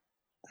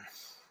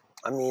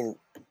mean,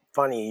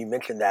 funny you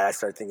mentioned that. I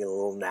started thinking of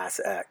Lil Nas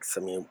X.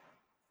 I mean,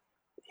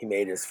 he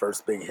made his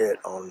first big hit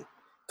on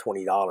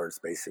 $20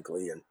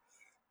 basically, and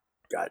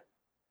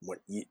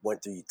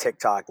went through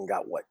TikTok and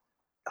got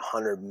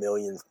 100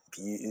 million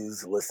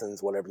views,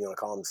 listens, whatever you want to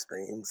call them,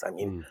 streams. I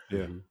mean,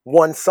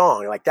 one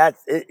song like that.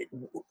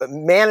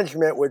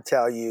 Management would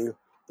tell you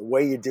the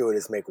way you do it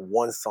is make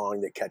one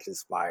song that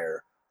catches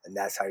fire, and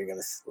that's how you're going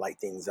to light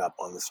things up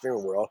on the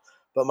streaming world.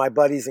 But my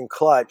buddies in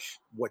Clutch,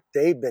 what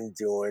they've been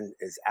doing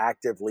is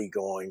actively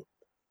going,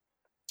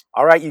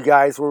 all right, you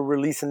guys, we're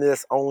releasing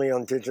this only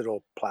on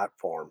digital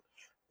platform.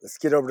 Let's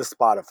get over to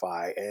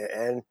Spotify.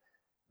 And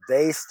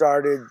they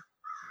started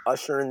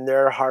ushering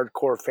their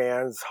hardcore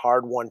fans,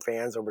 hard-won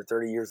fans over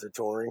 30 years of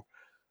touring,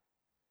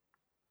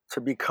 to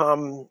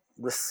become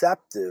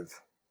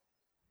receptive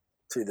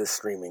to this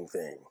streaming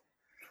thing.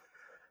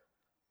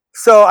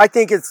 So I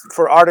think it's,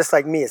 for artists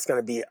like me,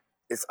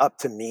 it's up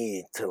to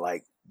me to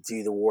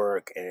do the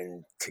work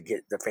and to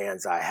get the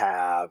fans I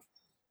have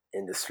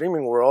in the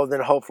streaming world.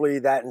 Then hopefully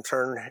that in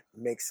turn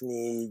makes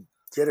me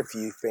get a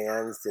few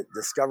fans that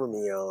discover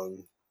me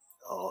on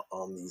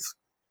these.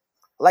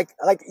 I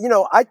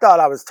thought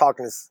I was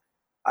talking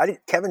to.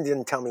 Kevin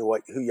didn't tell me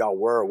who y'all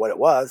were or what it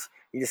was.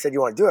 He just said, "You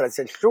want to do it?" I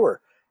said,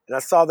 "Sure." And I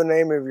saw the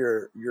name of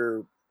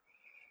your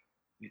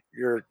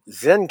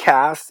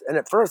Zencast, and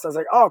at first I was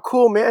like, "Oh,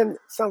 cool, man!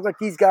 Sounds like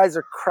these guys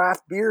are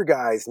craft beer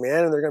guys,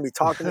 man, and they're going to be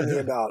talking to me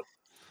about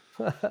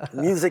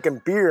music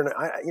and beer. And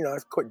I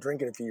quit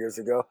drinking a few years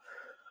ago,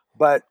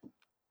 but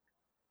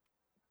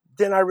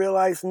then I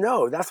realized,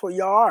 no, that's what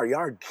y'all are. Y'all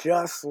are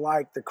just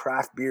like the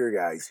craft beer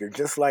guys. You're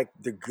just like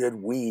the good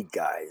weed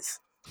guys.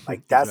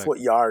 Like that's what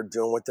y'all are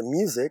doing with the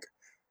music.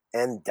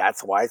 And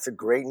that's why it's a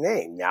great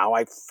name. Now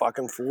I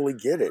fucking fully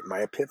get it. My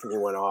epiphany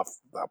went off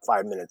about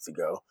 5 minutes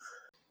ago.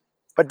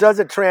 But does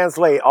it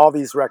translate all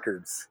these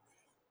records?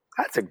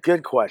 That's a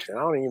good question.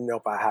 I don't even know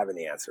if I have an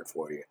answer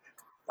for you.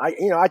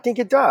 I think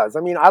it does. I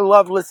mean, I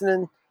love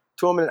listening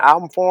to them in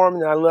album form,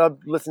 and I love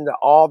listening to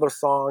all the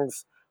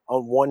songs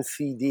on one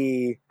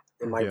CD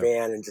in my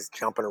van and just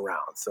jumping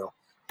around. So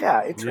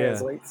yeah, it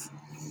translates.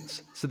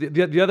 So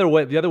the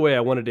other way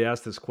I wanted to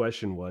ask this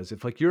question was,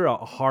 if like you're a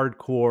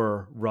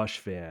hardcore Rush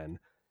fan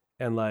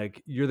and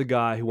like you're the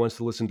guy who wants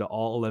to listen to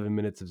all 11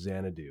 minutes of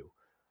Xanadu,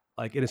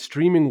 like in a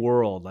streaming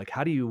world, like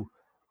how do you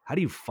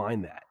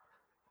find that?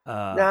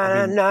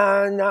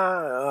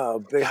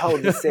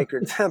 Behold the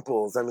sacred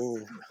temples. I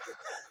mean,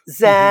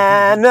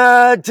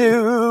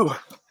 Xanadu.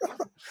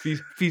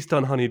 Feast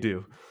on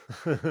honeydew.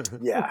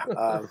 Yeah.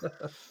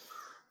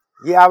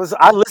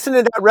 I listened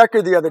to that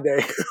record the other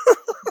day.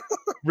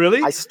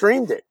 Really? I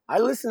streamed it. I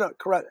listened to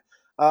correct.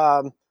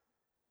 I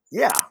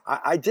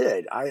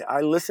did.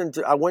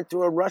 I went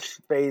through a Rush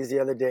phase the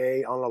other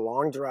day on a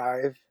long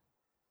drive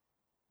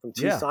from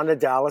Tucson to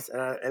Dallas,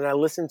 and I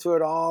listened to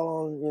it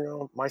all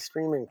on my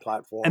streaming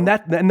platform. And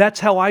that's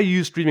how I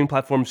use streaming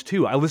platforms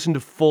too. I listen to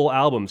full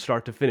albums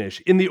start to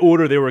finish in the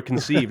order they were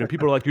conceived, and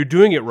people are like, "You're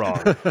doing it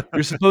wrong.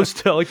 You're supposed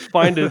to like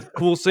find a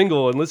cool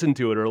single and listen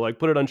to it, or like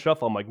put it on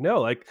shuffle." I'm like, "No,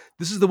 like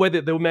this is the way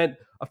that they meant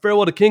A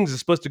Farewell to Kings is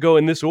supposed to go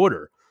in this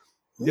order.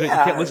 You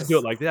can't listen to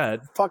it like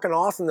that." Fucking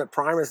awesome that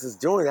Primus is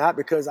doing that,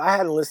 because I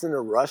hadn't listened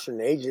to Rush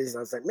in ages, and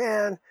I was like,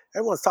 man,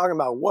 everyone's talking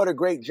about what a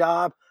great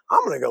job.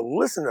 I'm gonna go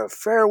listen to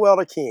Farewell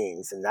to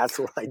Kings, and that's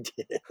what I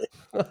did.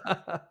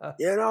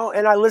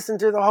 And I listened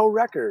to the whole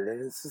record,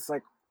 and it's just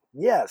like,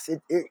 yes,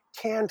 it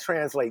can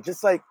translate.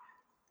 Just like,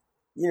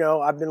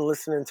 I've been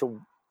listening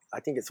to, I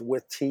think it's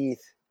With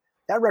Teeth.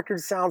 That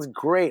record sounds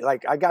great.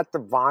 Like I got the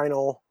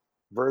vinyl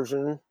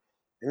version,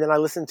 and then I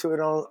listened to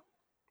it on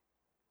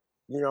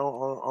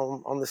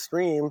the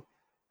stream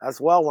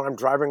as well when I'm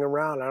driving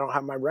around. I don't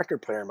have my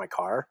record player in my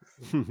car,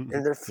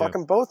 and they're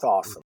fucking both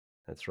awesome.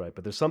 That's right.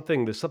 But there's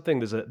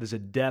a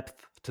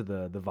depth to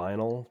the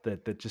vinyl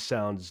that just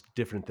sounds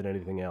different than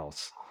anything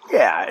else.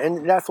 Yeah,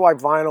 and that's why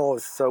vinyl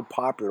is so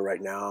popular right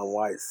now, and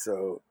why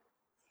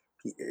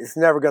it's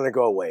never going to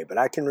go away. But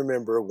I can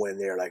remember when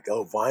they're like,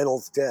 "Oh,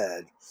 vinyl's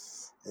dead,"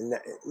 and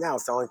now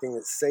it's the only thing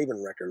that's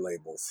saving record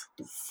labels.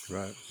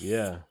 Right.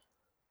 Yeah.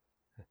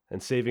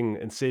 And saving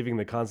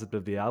the concept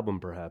of the album,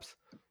 perhaps.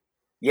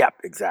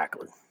 Yep,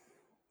 exactly.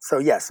 So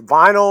yes,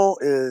 vinyl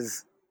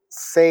is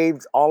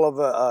saved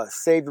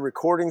saved the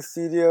recording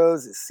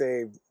studios. It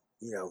saved,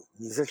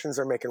 musicians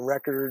are making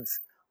records,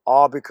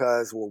 all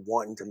because we're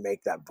wanting to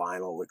make that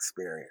vinyl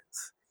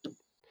experience.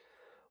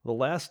 The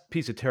last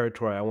piece of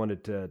territory I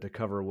wanted to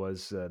cover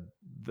was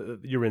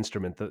your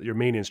instrument, your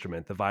main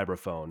instrument, the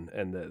vibraphone,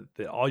 and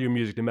all your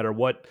music, no matter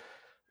what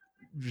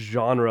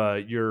genre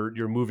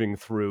you're moving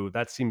through,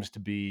 that seems to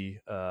be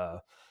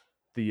the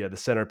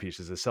centerpiece,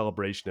 is a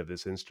celebration of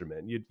this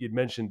instrument. You'd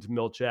mentioned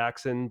Milt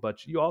Jackson,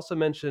 but you also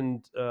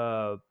mentioned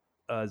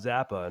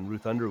Zappa and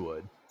Ruth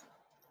Underwood.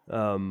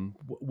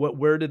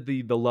 Where did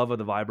the love of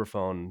the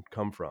vibraphone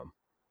come from?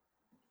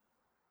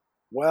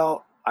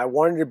 Well, I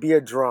wanted to be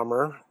a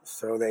drummer,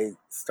 so they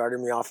started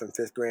me off in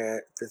fifth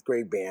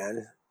grade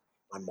band.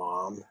 My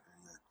mom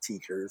and the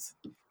teachers,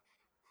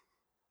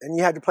 and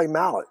you had to play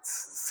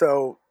mallets.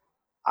 So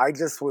I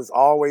just was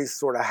always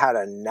sort of had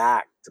a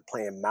knack to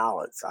playing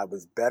mallets. I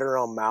was better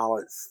on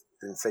mallets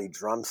than say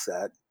drum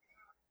set,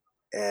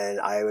 and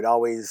I would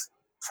always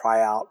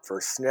try out for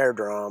snare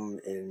drum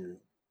in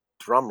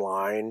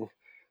drumline,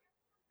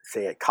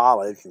 say at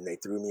college, and they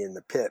threw me in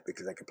the pit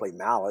because I could play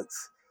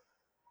mallets.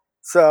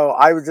 So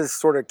I was just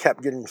sort of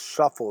kept getting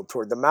shuffled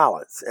toward the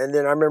mallets. And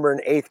then I remember in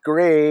 8th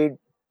grade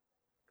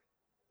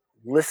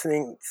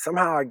listening,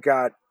 somehow I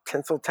got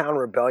Tinseltown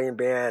Rebellion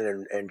Band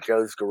and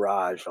Joe's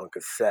Garage on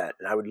cassette,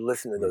 and I would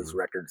listen to those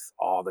records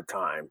all the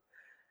time.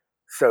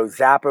 So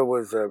Zappa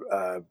was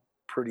a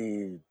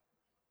pretty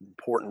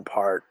important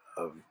part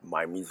of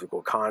my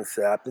musical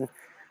concept. And,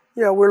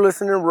 we're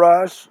listening to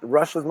Rush.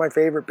 Rush was my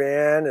favorite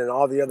band, and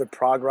all the other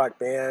prog rock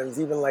bands,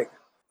 even like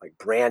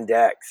Brand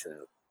X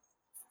and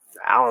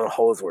Alan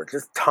Holdsworth,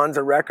 just tons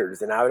of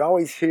records. And I would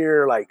always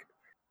hear like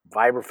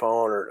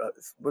vibraphone or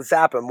with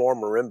Zappa more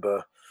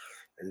marimba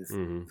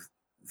and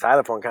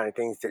xylophone kind of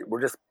things that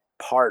were just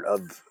part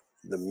of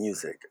the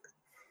music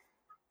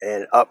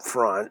and up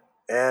front.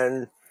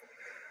 And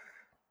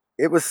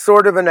it was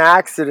sort of an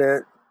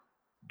accident,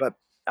 but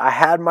I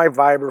had my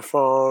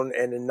vibraphone,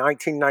 and in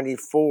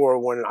 1994,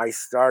 when I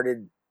saw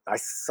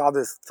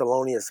this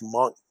Thelonious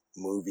Monk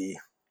movie,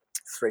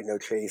 Straight No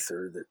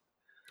Chaser,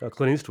 that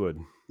Clint Eastwood.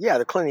 Yeah,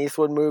 the Clint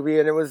Eastwood movie,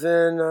 and it was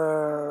in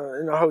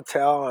a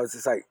hotel. I was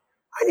just like,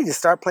 I need to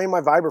start playing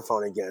my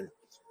vibraphone again.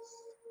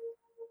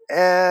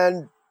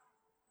 And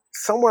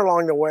somewhere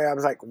along the way, I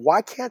was like,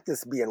 why can't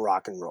this be in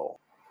rock and roll?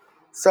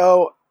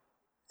 So,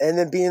 and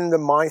then being the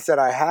mindset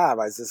I have,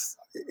 I was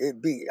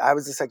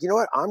just like, you know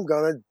what? I'm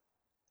going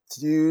to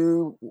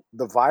do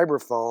the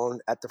vibraphone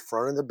at the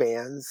front of the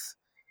bands,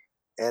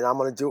 and I'm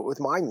going to do it with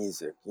my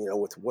music,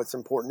 with what's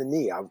important to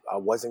me. I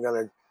wasn't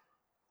going to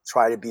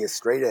try to be a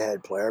straight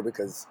ahead player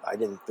because I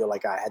didn't feel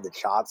like I had the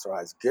chops or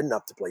I was good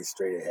enough to play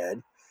straight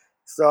ahead.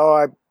 So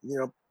I,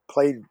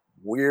 played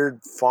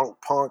weird funk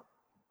punk,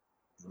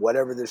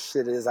 whatever this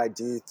shit is I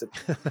do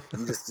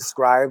you just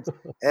described,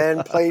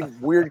 and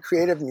played weird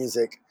creative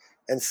music.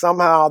 And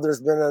somehow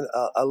there's been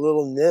a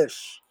little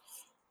niche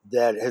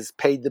that has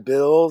paid the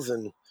bills,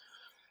 and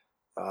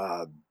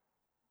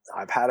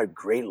I've had a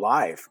great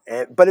life.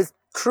 But it's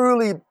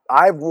truly,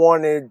 I've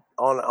wanted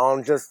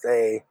on just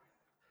the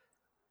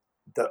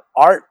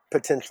art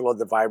potential of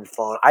the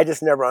vibraphone. I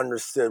just never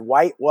understood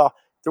why. Well,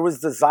 there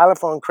was the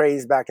xylophone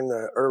craze back in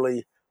the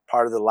early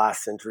part of the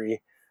last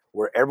century,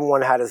 where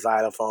everyone had a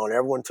xylophone.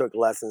 Everyone took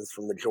lessons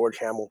from the George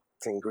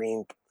Hamilton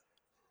Green,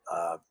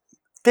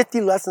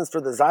 50 lessons for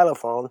the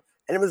xylophone.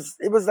 And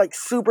it was like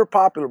super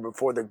popular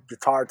before the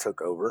guitar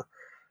took over.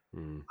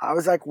 I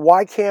was like,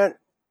 why can't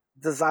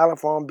the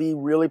xylophone be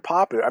really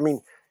popular? I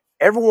mean,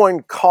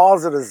 everyone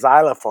calls it a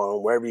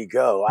xylophone wherever you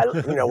go.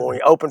 When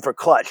we open for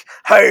Clutch,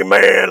 hey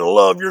man, I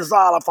love your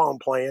xylophone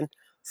playing.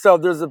 So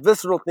there's a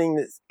visceral thing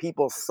that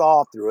people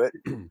saw through it.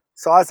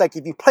 So I was like,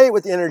 if you play it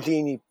with energy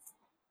and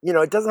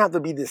it doesn't have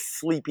to be this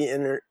sleepy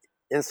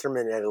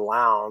instrument at a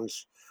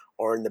lounge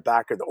or in the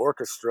back of the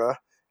orchestra.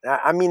 And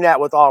I mean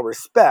that with all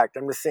respect.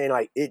 I'm just saying,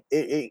 like,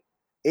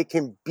 it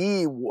can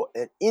be,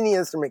 any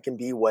instrument can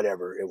be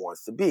whatever it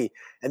wants to be.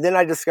 And then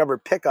I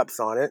discovered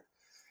pickups on it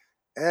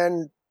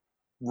and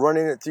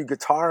running it through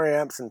guitar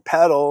amps and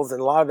pedals.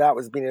 And a lot of that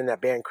was being in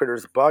that band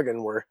Critters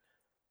Buggin', where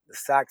the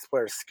sax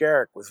player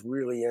Skerrick was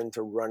really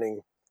into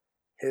running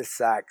his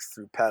sax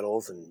through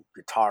pedals and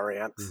guitar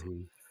amps.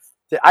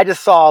 I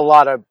just saw a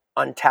lot of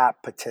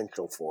untapped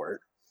potential for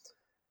it.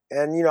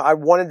 And, I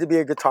wanted to be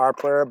a guitar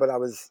player, but I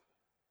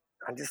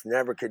just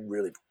never could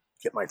really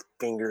get my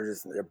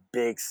fingers. They're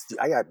big.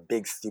 I got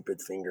big, stupid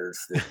fingers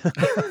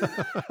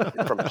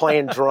from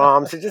playing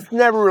drums. It just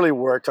never really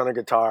worked on a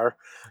guitar.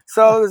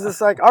 So it was just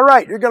like, all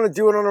right, you're going to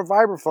do it on a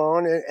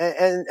vibraphone.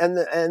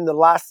 And the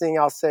last thing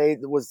I'll say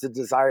was the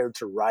desire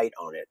to write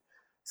on it.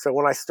 So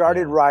when I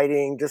started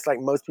writing, just like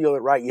most people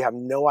that write, you have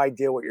no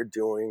idea what you're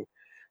doing.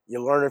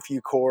 You learn a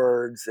few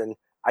chords, and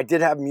I did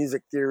have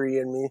music theory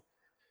in me.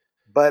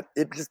 But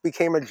it just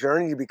became a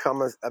journey to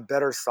become a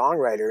better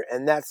songwriter.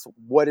 And that's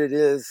what it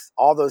is.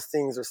 All those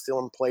things are still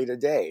in play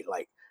today.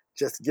 Like,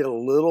 just get a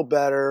little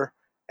better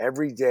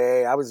every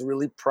day. I was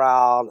really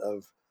proud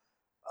of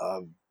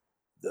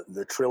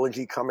the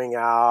trilogy coming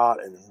out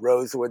and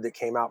Rosewood that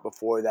came out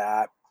before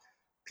that.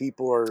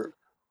 People are,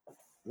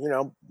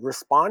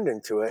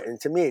 responding to it. And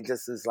to me, it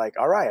just is like,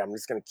 all right, I'm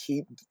just going to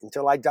keep,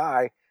 until I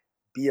die,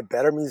 be a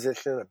better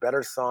musician, a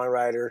better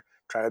songwriter,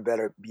 try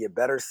to be a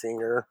better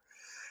singer.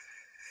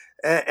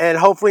 And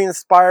hopefully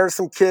inspire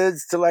some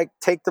kids to, like,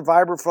 take the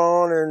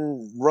vibraphone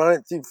and run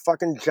it through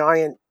fucking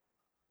giant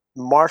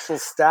Marshall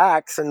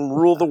stacks and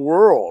rule the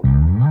world.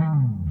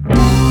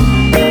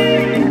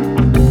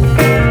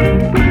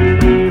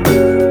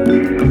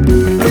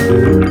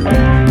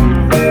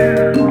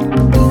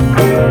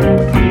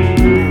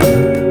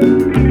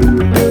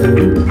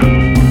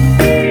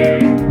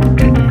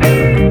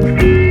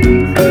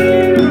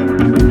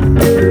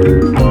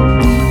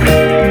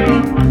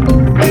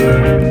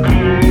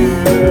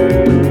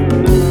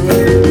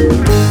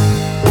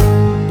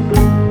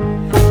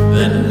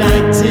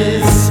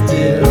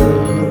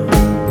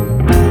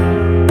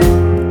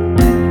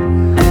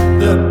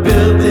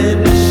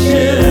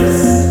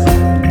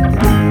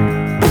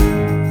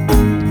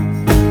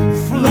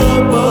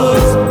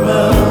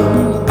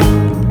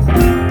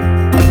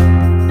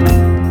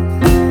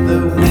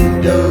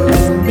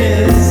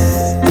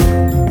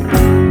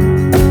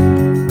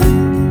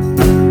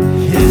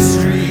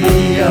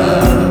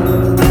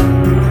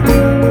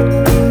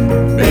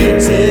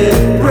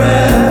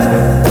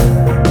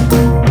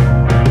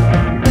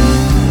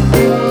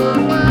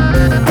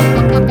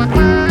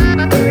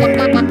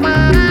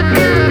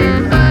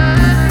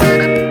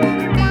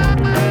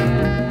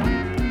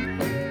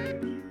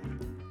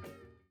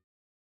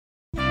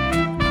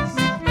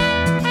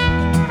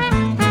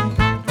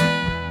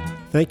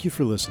 Thank you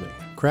for listening.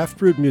 Craft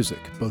Brewed Music,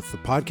 both the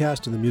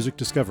podcast and the Music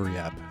Discovery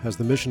app, has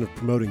the mission of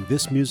promoting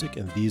this music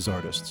and these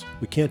artists.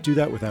 We can't do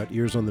that without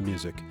ears on the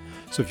music.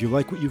 So if you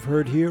like what you've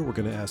heard here, we're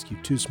going to ask you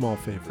two small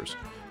favors.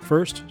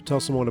 First, tell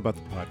someone about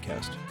the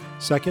podcast.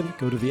 Second,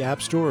 go to the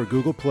App Store or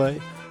Google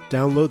Play,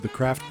 download the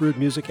Craft Brewed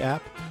Music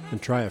app,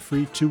 and try a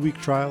free 2-week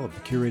trial of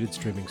the curated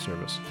streaming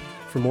service.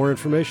 For more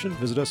information,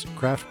 visit us at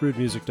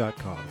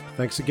craftbrewedmusic.com.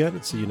 Thanks again,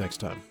 and see you next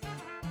time.